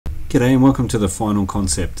G'day and welcome to the final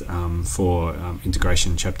concept for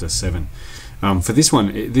integration chapter 7. For this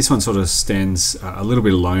one sort of stands a little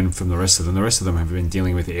bit alone from the rest of them. The rest of them have been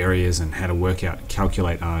dealing with areas and how to work out,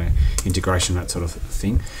 calculate integration, that sort of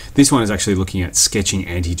thing. This one is actually looking at sketching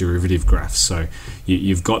antiderivative graphs. So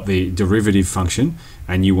you've got the derivative function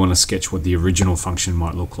and you want to sketch what the original function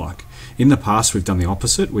might look like. In the past we've done the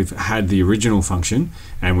opposite. We've had the original function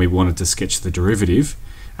and we wanted to sketch the derivative.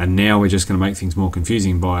 And now we're just going to make things more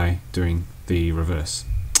confusing by doing the reverse.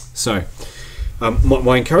 So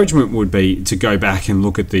my encouragement would be to go back and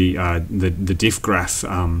look at the diff graph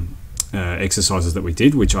exercises that we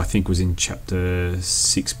did, which I think was in chapter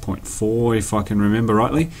 6.4 if I can remember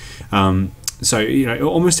rightly. So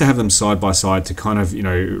almost to have them side by side to kind of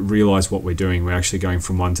realize what we're doing. We're actually going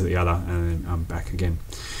from one to the other and then back again.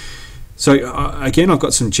 So again, I've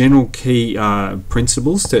got some general key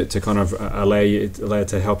principles to kind of allow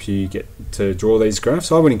to help you get to draw these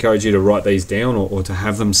graphs. I would encourage you to write these down or to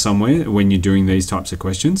have them somewhere when you're doing these types of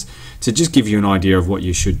questions to just give you an idea of what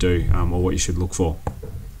you should do or what you should look for.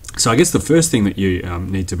 So I guess the first thing that you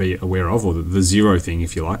need to be aware of, or the zero thing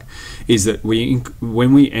if you like, is that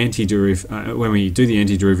when we do the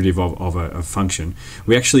antiderivative of a function,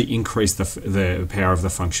 we actually increase the power of the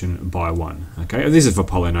function by 1. Okay, this is for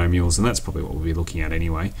polynomials, and that's probably what we'll be looking at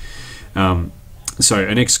anyway. So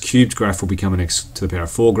an x cubed graph will become an x to the power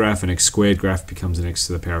of 4 graph, an x squared graph becomes an x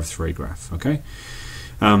to the power of 3 graph. Okay.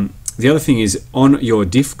 The other thing is, on your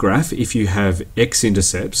diff graph, if you have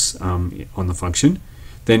x-intercepts on the function,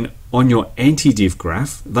 then on your anti-diff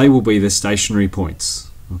graph, they will be the stationary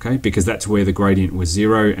points, okay? Because that's where the gradient was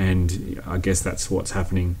 0, and I guess that's what's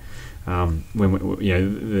happening when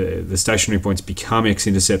the stationary points become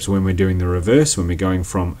x-intercepts when we're doing the reverse, when we're going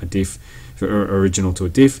from a diff original to a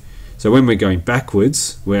diff. So when we're going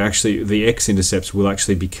backwards, the x-intercepts will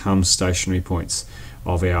actually become stationary points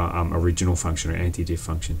of our original function or anti-diff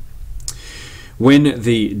function. When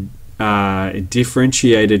the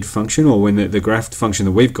differentiated function, or when the graph function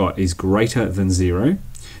that we've got is greater than 0,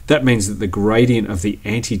 that means that the gradient of the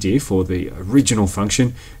anti-diff or the original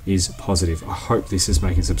function is positive. I hope this is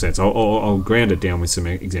making some sense. I'll ground it down with some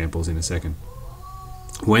examples in a second.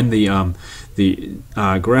 When the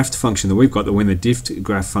graphed function that we've got, when the diff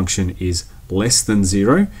graph function is less than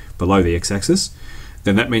 0, below the x-axis,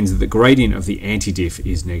 then that means that the gradient of the anti-diff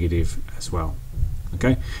is negative as well.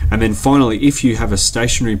 Okay, and then finally, if you have a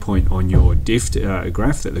stationary point on your diff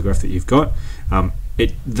graph, the graph that you've got,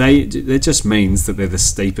 that just means that they're the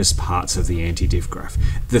steepest parts of the anti-diff graph.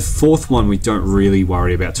 The fourth one we don't really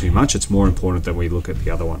worry about too much. It's more important that we look at the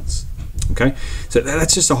other ones. Okay, so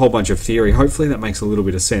that's just a whole bunch of theory. Hopefully that makes a little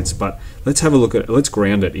bit of sense, but let's have a look at let's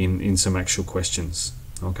ground it in some actual questions.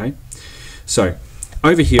 Okay, so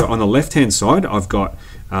over here on the left hand side I've got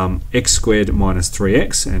x squared minus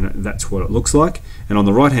 3x, and that's what it looks like. And on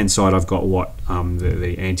the right hand side I've got what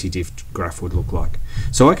the anti-diff graph would look like.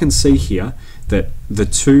 So I can see here that the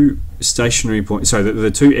two stationary points, so the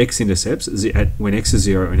two x-intercepts when x is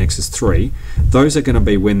 0 and x is 3, those are going to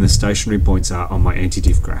be when the stationary points are on my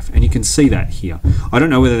anti-diff graph, and you can see that here. I don't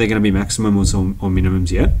know whether they're going to be maximums or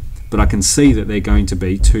minimums yet, but I can see that they're going to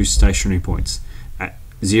be two stationary points at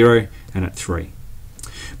 0 and at 3.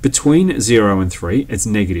 Between 0 and 3, it's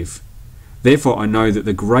negative. Therefore, I know that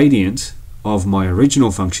the gradient of my original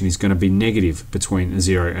function is going to be negative between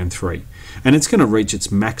 0 and 3. And it's going to reach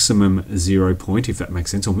its maximum 0 point, if that makes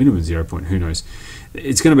sense, or minimum 0 point, who knows.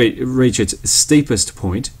 It's going to reach its steepest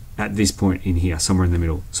point at this point in here, somewhere in the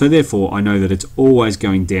middle. So therefore, I know that it's always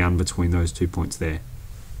going down between those 2 points there.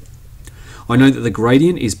 I know that the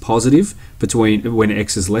gradient is positive when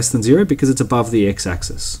x is less than 0 because it's above the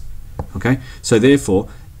x-axis. Okay, so therefore,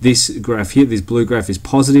 this graph here, this blue graph, is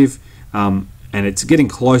positive, and it's getting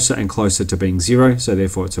closer and closer to being 0, so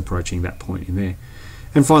therefore it's approaching that point in there.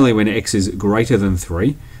 And finally, when x is greater than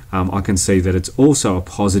 3, I can see that it's also a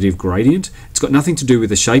positive gradient. It's got nothing to do with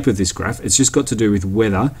the shape of this graph, it's just got to do with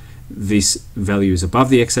whether this value is above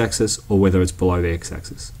the x-axis or whether it's below the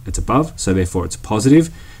x-axis. It's above, so therefore it's positive,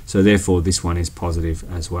 so therefore this one is positive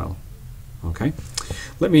as well. Okay,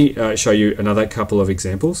 let me show you another couple of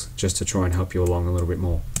examples just to try and help you along a little bit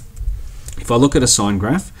more. If I look at a sine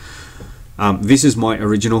graph, this is my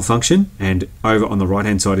original function, and over on the right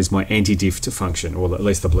hand side is my anti-diff function, or at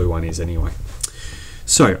least the blue one is anyway.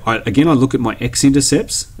 So again, I look at my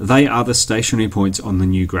x-intercepts. They are the stationary points on the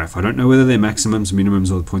new graph. I don't know whether they're maximums,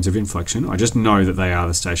 minimums, or the points of inflection. I just know that they are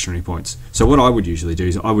the stationary points. So what I would usually do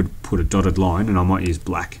is I would put a dotted line, and I might use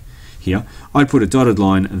black here. I'd put a dotted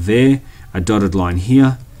line there, a dotted line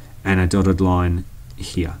here, and a dotted line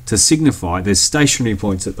here to signify there's stationary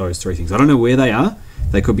points at those three things. I don't know where they are.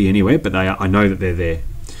 They could be anywhere, but I know that they're there.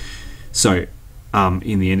 So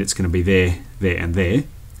in the end, it's going to be there, there, and there.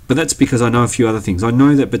 But that's because I know a few other things. I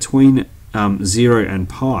know that between 0 and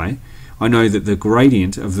pi, I know that the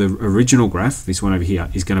gradient of the original graph, this one over here,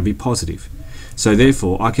 is going to be positive. So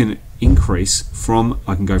therefore, I can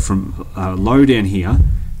I can go from low down here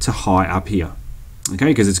to high up here. Okay,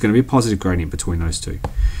 because it's going to be a positive gradient between those two.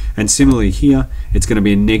 And similarly here, it's going to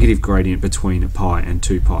be a negative gradient between pi and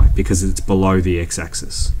 2 pi because it's below the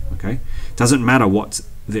x-axis. Okay, doesn't matter what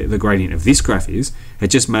the gradient of this graph is, it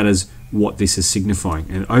just matters what this is signifying.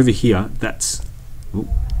 And over here,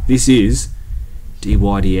 this is dy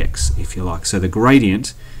dx, if you like. So the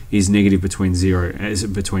gradient is negative between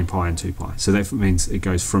between pi and 2 pi. So that means it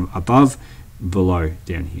goes from above, below,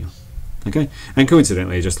 down here. Okay, and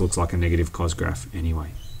coincidentally, it just looks like a negative cos graph anyway.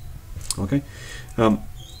 Okay,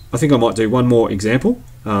 I think I might do one more example,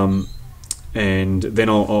 and then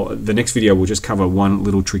the next video will just cover one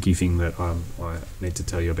little tricky thing that I need to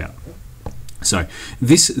tell you about. So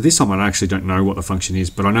this time I actually don't know what the function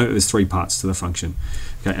is, but I know that there's 3 parts to the function.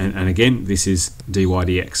 Okay, and again, this is dy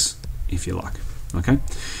dx, if you like. Okay,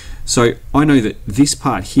 so I know that this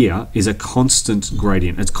part here is a constant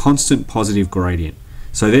gradient. It's constant positive gradient.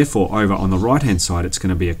 So therefore, over on the right-hand side, it's going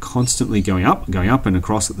to be a constantly going up and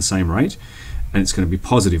across at the same rate, and it's going to be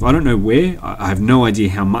positive. I don't know where. I have no idea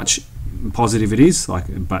how much positive it is,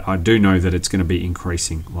 but I do know that it's going to be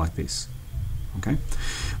increasing like this. Okay.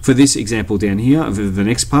 For this example down here, the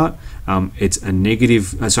next part,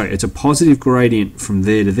 it's a positive gradient from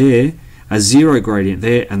there to there, a 0 gradient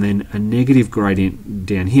there, and then a negative gradient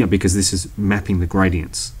down here because this is mapping the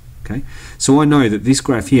gradients. Okay, so I know that this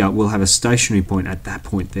graph here will have a stationary point at that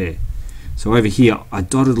point there. So over here, a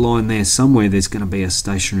dotted line there somewhere, there's going to be a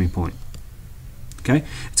stationary point. Okay,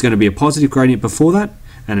 it's going to be a positive gradient before that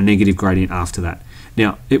and a negative gradient after that.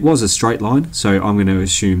 Now, it was a straight line, so I'm going to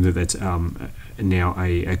assume that that's now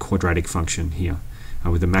a quadratic function here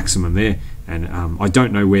with a maximum there. And I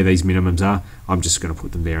don't know where these minimums are. I'm just going to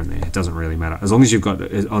put them there and there. It doesn't really matter. As long as you've got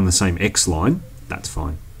it on the same x line, that's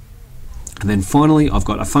fine. And then finally, I've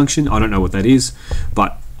got a function. I don't know what that is,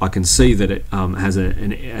 but I can see that it has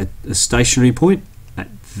a stationary point at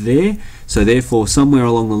there. So therefore, somewhere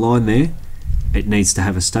along the line there, it needs to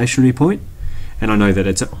have a stationary point. And I know that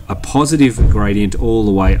it's a positive gradient all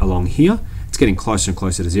the way along here. It's getting closer and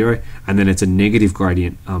closer to 0. And then it's a negative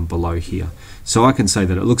gradient below here. So I can say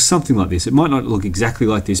that it looks something like this. It might not look exactly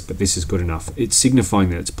like this, but this is good enough. It's signifying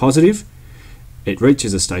that it's positive. It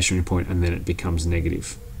reaches a stationary point, and then it becomes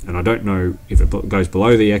negative. And I don't know if it goes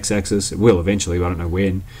below the x-axis. It will eventually, but I don't know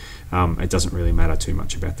when. It doesn't really matter too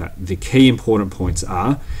much about that. The key important points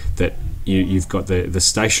are that you've got the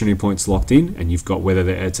stationary points locked in, and you've got whether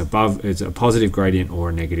it's a positive gradient or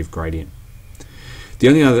a negative gradient.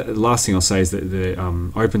 The last thing I'll say is that the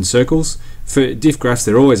open circles, for diff graphs,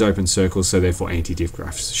 they're always open circles, so therefore anti-diff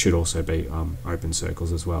graphs should also be open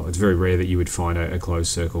circles as well. It's very rare that you would find a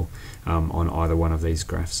closed circle on either one of these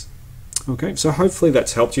graphs. Okay, so hopefully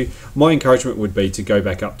that's helped you. My encouragement would be to go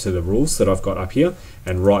back up to the rules that I've got up here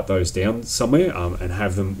and write those down somewhere and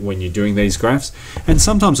have them when you're doing these graphs. And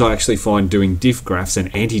sometimes I actually find doing diff graphs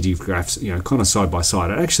and anti-diff graphs, kind of side by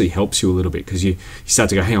side, it actually helps you a little bit because you start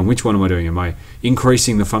to go, hang on, which one am I doing? Am I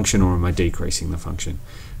increasing the function or am I decreasing the function?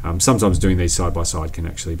 Sometimes doing these side by side can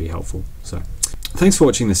actually be helpful. So thanks for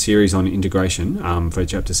watching the series on integration for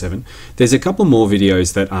chapter 7. There's a couple more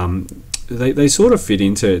videos that they sort of fit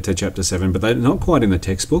into chapter 7, but they're not quite in the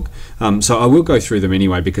textbook. So I will go through them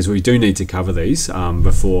anyway because we do need to cover these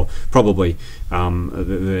before probably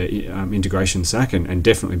the integration SAC and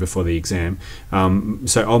definitely before the exam.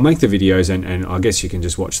 So I'll make the videos and I guess you can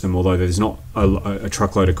just watch them, although there's not a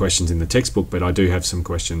truckload of questions in the textbook, but I do have some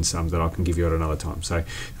questions that I can give you at another time. So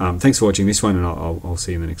thanks for watching this one, and I'll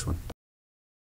see you in the next one.